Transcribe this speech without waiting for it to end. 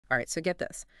All right, so get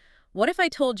this. What if I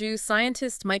told you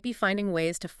scientists might be finding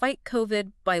ways to fight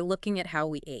COVID by looking at how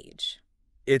we age?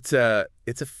 It's a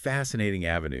fascinating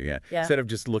avenue, yeah. Yeah. Instead of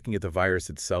just looking at the virus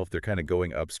itself, they're kind of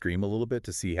going upstream a little bit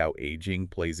to see how aging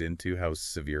plays into how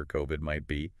severe COVID might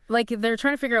be. Like they're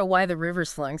trying to figure out why the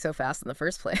river's flowing so fast in the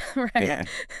first place, right? Yeah.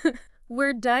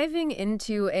 We're diving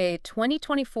into a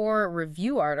 2024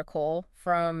 review article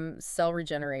from Cell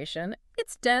Regeneration.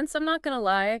 It's dense, I'm not going to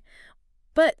lie,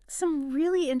 but some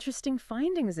really interesting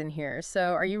findings in here.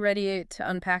 So are you ready to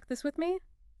unpack this with me?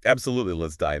 Absolutely,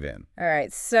 let's dive in. All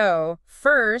right, so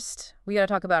first, we got to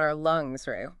talk about our lungs,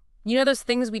 Ray. You know those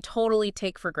things we totally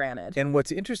take for granted? And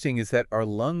what's interesting is that our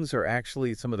lungs are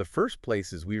actually some of the first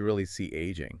places we really see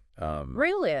aging.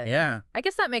 Really? Yeah. I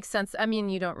guess that makes sense. I mean,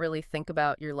 you don't really think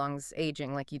about your lungs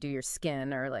aging like you do your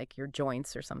skin or like your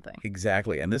joints or something.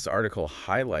 Exactly. And this article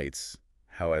highlights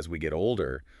how as we get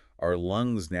older, our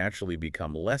lungs naturally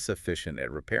become less efficient at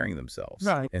repairing themselves.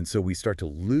 Right. And so we start to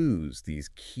lose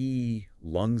these key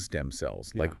lung stem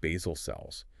cells, Yeah. like basal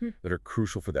cells, Hmm. that are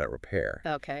crucial for that repair.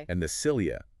 Okay. And the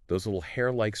cilia, those little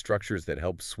hair-like structures that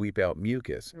help sweep out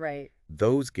mucus, Right.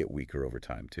 those get weaker over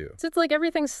time too. So it's like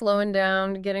everything's slowing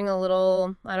down, getting a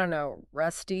little, I don't know,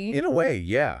 rusty. In a way,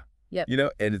 yeah. Yep.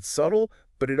 And it's subtle,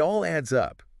 but it all adds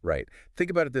up, right?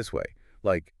 Think about it this way.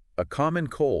 Like a common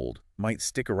cold might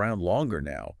stick around longer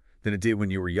now than it did when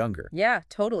you were younger. Yeah,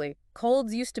 totally.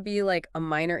 Colds used to be like a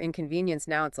minor inconvenience.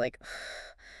 Now it's like,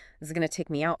 this is going to take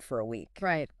me out for a week.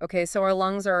 Right. Okay, so our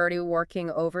lungs are already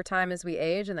working overtime as we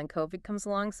age, and then COVID comes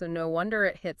along, so no wonder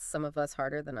it hits some of us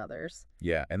harder than others.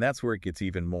 Yeah, and that's where it gets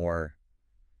even more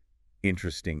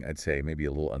interesting, I'd say, maybe a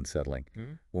little unsettling,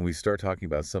 when we start talking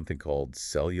about something called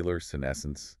cellular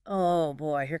senescence. Oh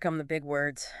boy, here come the big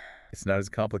words. It's not as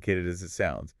complicated as it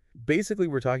sounds. Basically,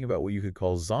 we're talking about what you could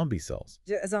call zombie cells.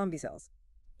 Zombie cells.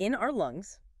 In our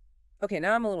lungs. Okay,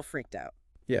 now I'm a little freaked out.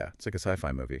 Yeah, it's like a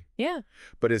sci-fi movie. Yeah.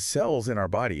 But as cells in our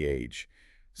body age,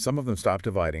 some of them stop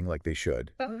dividing like they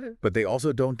should, but they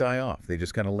also don't die off. They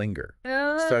just kind of linger,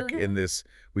 stuck in this,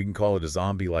 we can call it a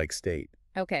zombie-like state.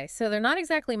 Okay, so they're not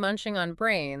exactly munching on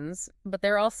brains, but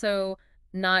they're also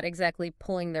not exactly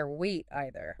pulling their weight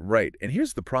either. Right, and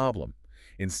here's the problem.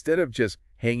 Instead of just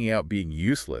hanging out being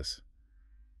useless,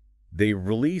 they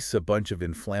release a bunch of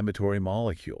inflammatory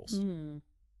molecules.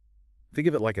 Think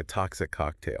of it like a toxic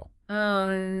cocktail, Oh,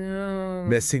 no.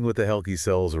 messing with the healthy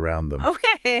cells around them.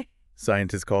 Okay.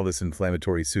 Scientists call this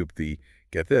inflammatory soup the,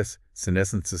 get this,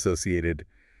 senescence-associated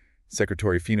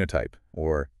secretory phenotype,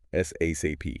 or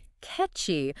SASAP.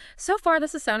 Catchy. So far,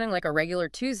 this is sounding like a regular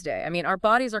Tuesday. I mean, our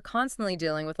bodies are constantly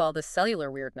dealing with all this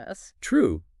cellular weirdness.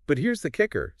 True, but here's the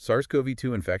kicker.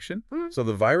 SARS-CoV-2 infection, so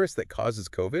the virus that causes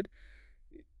COVID,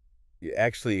 it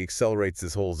actually accelerates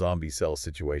this whole zombie cell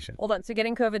situation. Hold on. So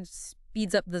getting COVID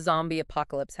speeds up the zombie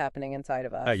apocalypse happening inside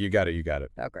of us. You got it, you got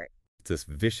it. Oh, great. It's this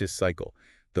vicious cycle.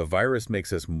 The virus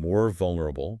makes us more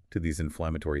vulnerable to these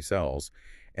inflammatory cells,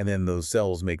 and then those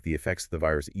cells make the effects of the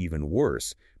virus even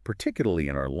worse, particularly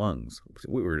in our lungs,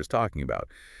 what we were just talking about.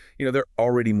 They're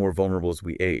already more vulnerable as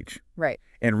we age. Right.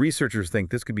 And researchers think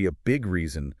this could be a big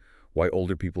reason why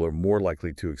older people are more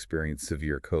likely to experience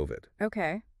severe COVID.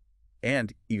 Okay.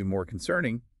 And even more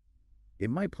concerning, it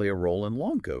might play a role in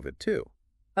long COVID too.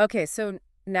 Okay, so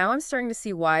now I'm starting to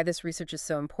see why this research is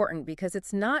so important, because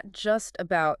it's not just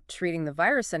about treating the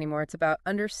virus anymore. It's about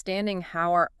understanding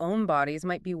how our own bodies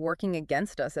might be working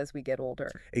against us as we get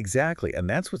older. Exactly. And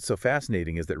that's what's so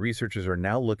fascinating, is that researchers are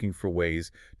now looking for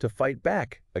ways to fight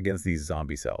back against these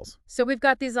zombie cells. So we've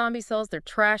got these zombie cells. They're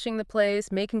trashing the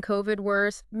place, making COVID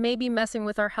worse, maybe messing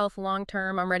with our health long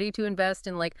term. I'm ready to invest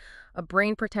in like a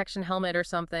brain protection helmet or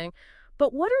something.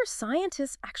 But what are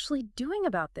scientists actually doing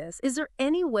about this? Is there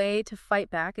any way to fight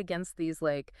back against these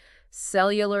like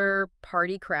cellular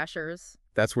party crashers?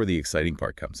 That's where the exciting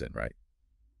part comes in, right?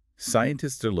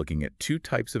 Scientists are looking at two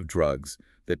types of drugs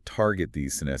that target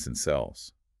these senescent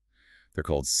cells. They're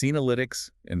called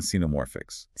senolytics and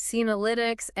xenomorphics.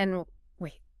 Senolytics and,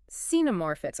 wait,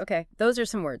 xenomorphics. Okay, those are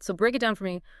some words. So break it down for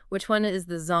me. Which one is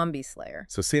the zombie slayer?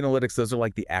 So senolytics, those are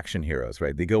like the action heroes,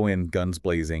 right? They go in, guns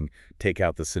blazing, take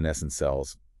out the senescent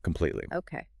cells completely.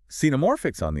 Okay.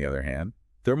 Xenomorphics, on the other hand,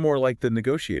 they're more like the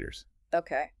negotiators.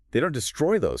 Okay. They don't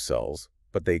destroy those cells,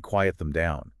 but they quiet them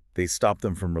down. They stop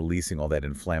them from releasing all that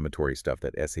inflammatory stuff,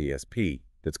 that SASP,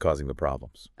 that's causing the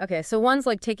problems. Okay, so one's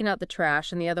like taking out the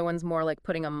trash and the other one's more like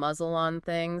putting a muzzle on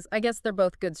things. I guess they're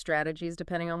both good strategies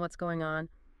depending on what's going on.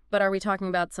 But are we talking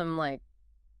about some like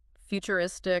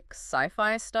futuristic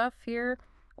sci-fi stuff here?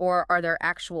 Or are there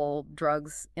actual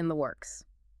drugs in the works?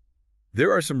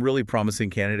 There are some really promising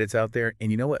candidates out there, and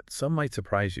you know what? Some might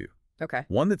surprise you. Okay.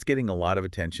 One that's getting a lot of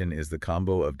attention is the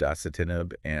combo of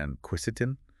dasatinib and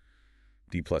quercetin,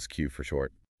 D plus Q for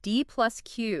short. D plus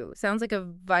Q. Sounds like a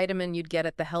vitamin you'd get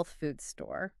at the health food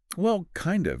store. Well,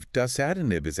 kind of.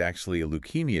 Dasatinib is actually a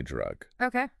leukemia drug.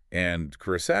 Okay. And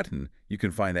quercetin, you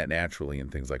can find that naturally in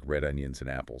things like red onions and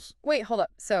apples. Wait, hold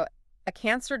up. So a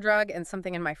cancer drug and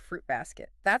something in my fruit basket.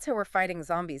 That's how we're fighting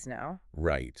zombies now.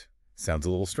 Right. Sounds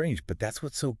a little strange, but that's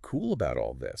what's so cool about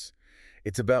all this.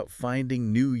 It's about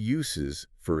finding new uses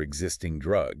for existing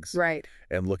drugs. Right.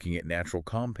 And looking at natural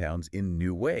compounds in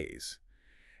new ways.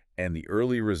 And the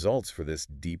early results for this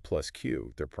D plus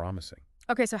Q, they're promising.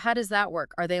 Okay, so how does that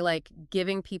work? Are they like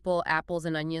giving people apples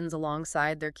and onions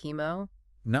alongside their chemo?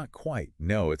 Not quite.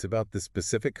 No, it's about the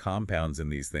specific compounds in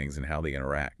these things and how they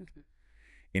interact.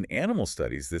 In animal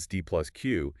studies, this D plus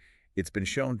Q, it's been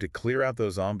shown to clear out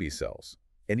those zombie cells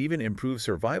and even improve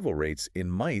survival rates in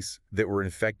mice that were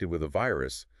infected with a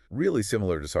virus, really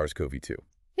similar to SARS-CoV-2.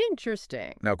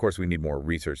 Interesting. Now, of course, we need more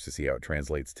research to see how it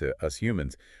translates to us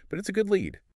humans, but it's a good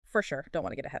lead. For sure. Don't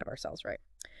want to get ahead of ourselves, right?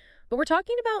 But we're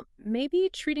talking about maybe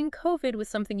treating COVID with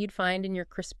something you'd find in your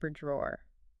CRISPR drawer.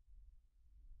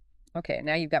 Okay,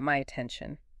 now you've got my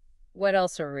attention. What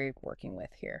else are we working with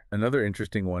here? Another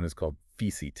interesting one is called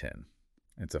quercetin.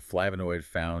 It's a flavonoid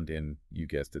found in, you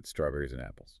guessed it, strawberries and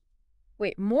apples.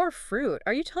 Wait, more fruit?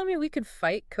 Are you telling me we could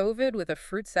fight COVID with a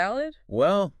fruit salad?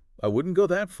 Well, I wouldn't go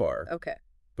that far. Okay.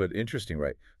 But interesting,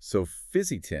 right? So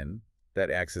quercetin,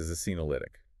 that acts as a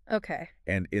senolytic. Okay.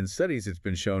 And in studies, it's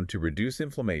been shown to reduce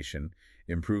inflammation,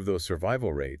 improve those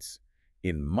survival rates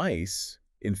in mice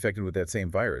infected with that same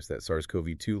virus, that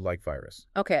SARS-CoV-2-like virus.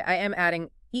 Okay, I am adding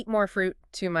eat more fruit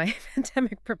to my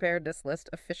pandemic preparedness list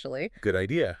officially. Good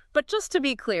idea. But just to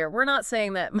be clear, we're not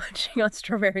saying that munching on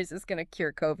strawberries is going to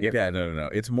cure COVID. Yeah, no.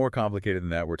 It's more complicated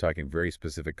than that. We're talking very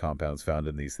specific compounds found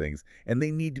in these things, and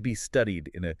they need to be studied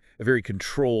in a very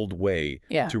controlled way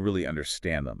to really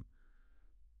understand them.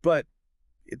 But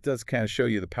it does kind of show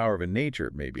you the power of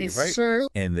nature, maybe, right? Sure.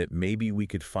 And that maybe we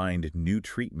could find new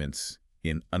treatments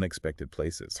in unexpected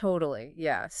places. Totally,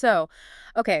 yeah. So,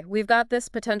 okay, we've got this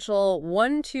potential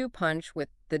 1-2 punch with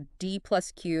the D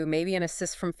plus Q, maybe an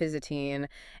assist from quercetin.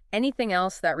 Anything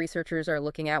else that researchers are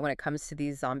looking at when it comes to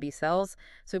these zombie cells?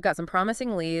 So we've got some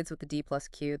promising leads with the D plus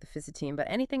Q, the quercetin, but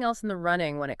anything else in the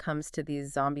running when it comes to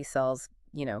these zombie cells,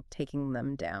 taking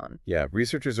them down? Yeah,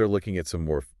 researchers are looking at some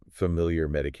more familiar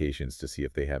medications to see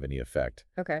if they have any effect.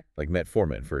 Okay. Like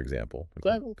metformin, for example,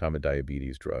 a common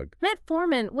diabetes drug.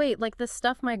 Metformin, wait, like the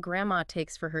stuff my grandma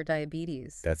takes for her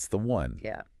diabetes. That's the one.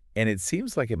 Yeah. And it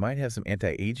seems like it might have some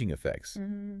anti-aging effects.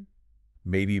 Mm-hmm.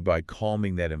 Maybe by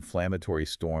calming that inflammatory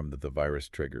storm that the virus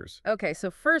triggers. Okay, so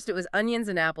first it was onions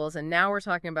and apples, and now we're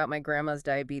talking about my grandma's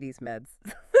diabetes meds.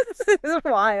 This is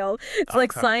wild. It's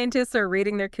like scientists are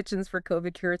raiding their kitchens for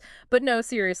COVID cures. But no,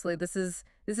 seriously, this is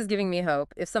giving me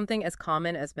hope. If something as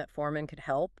common as metformin could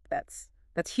help, that's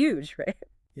huge, right?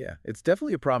 Yeah, it's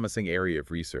definitely a promising area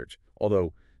of research,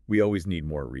 although we always need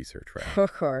more research, right?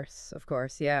 Of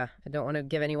course, yeah. I don't want to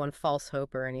give anyone false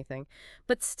hope or anything.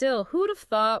 But still, who would have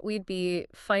thought we'd be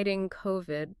fighting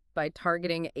COVID by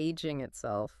targeting aging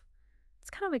itself? It's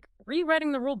kind of like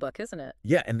rewriting the rule book, isn't it?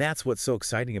 Yeah, and that's what's so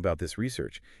exciting about this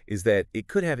research, is that it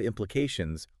could have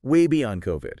implications way beyond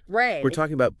COVID. Right. We're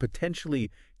talking about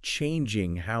potentially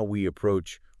changing how we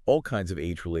approach all kinds of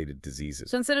age-related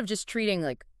diseases. So instead of just treating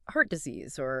like heart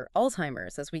disease or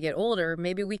Alzheimer's as we get older,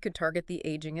 maybe we could target the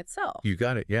aging itself. You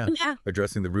got it, yeah. Yeah.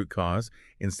 Addressing the root cause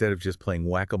instead of just playing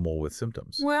whack-a-mole with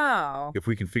symptoms. Wow. If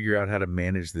we can figure out how to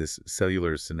manage this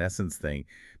cellular senescence thing,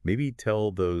 maybe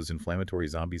tell those inflammatory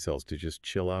zombie cells to just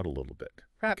chill out a little bit.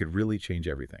 It could really change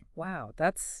everything. Wow,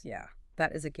 that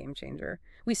is a game changer.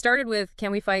 We started with,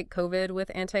 can we fight COVID with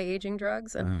anti-aging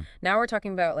drugs? And now we're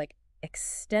talking about like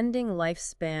extending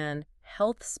lifespan,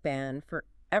 health span for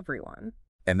everyone.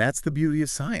 And that's the beauty of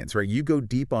science, right? You go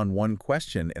deep on one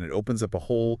question and it opens up a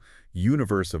whole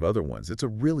universe of other ones. It's a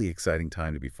really exciting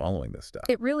time to be following this stuff.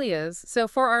 It really is. So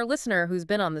for our listener who's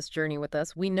been on this journey with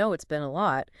us, we know it's been a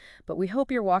lot, but we hope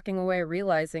you're walking away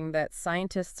realizing that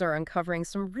scientists are uncovering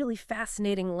some really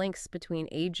fascinating links between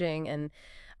aging and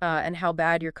how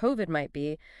bad your COVID might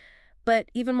be. But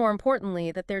even more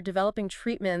importantly, that they're developing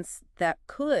treatments that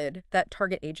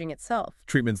target aging itself.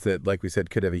 Treatments that, like we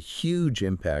said, could have a huge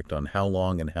impact on how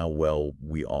long and how well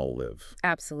we all live.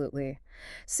 Absolutely.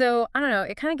 So, I don't know,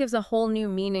 it kind of gives a whole new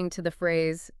meaning to the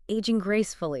phrase aging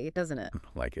gracefully, doesn't it?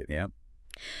 Like it, yeah.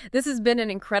 This has been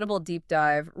an incredible deep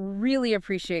dive. Really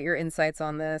appreciate your insights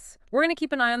on this. We're going to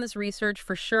keep an eye on this research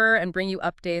for sure and bring you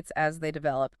updates as they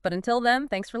develop. But until then,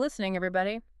 thanks for listening,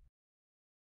 everybody.